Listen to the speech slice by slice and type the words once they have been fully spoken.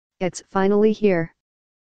It's finally here.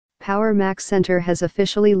 Power Mac Center has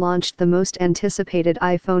officially launched the most anticipated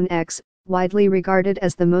iPhone X, widely regarded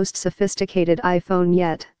as the most sophisticated iPhone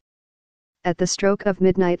yet. At the stroke of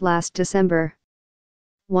midnight last December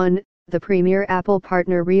 1, the premier Apple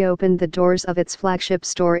partner reopened the doors of its flagship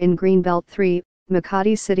store in Greenbelt 3,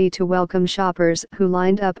 Makati City to welcome shoppers who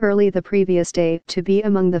lined up early the previous day to be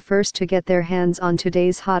among the first to get their hands on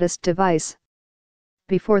today's hottest device.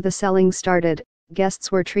 Before the selling started,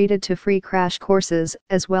 guests were treated to free crash courses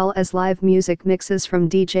as well as live music mixes from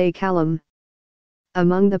DJ Callum.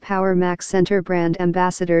 Among the Power Mac Center brand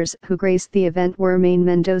ambassadors who graced the event were Maine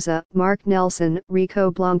Mendoza, Mark Nelson,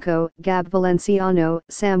 Rico Blanco, Gab Valenciano,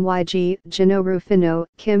 Sam YG, Gino Rufino,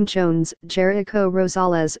 Kim Jones, Jericho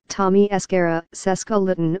Rosales, Tommy Esguerra, Seska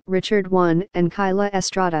Litton, Richard One, and Kyla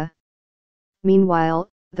Estrada. Meanwhile,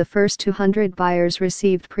 the first 200 buyers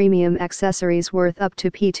received premium accessories worth up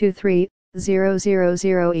to P23,000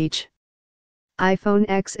 each. iPhone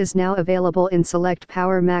X is now available in select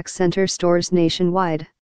Power Mac Center stores nationwide.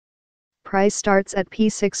 Price starts at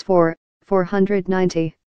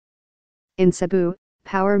P64,490. In Cebu,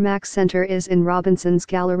 Power Mac Center is in Robinson's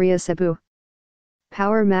Galleria Cebu.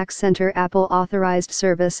 Power Mac Center Apple Authorized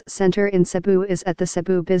Service Center in Cebu is at the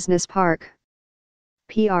Cebu Business Park.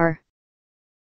 PR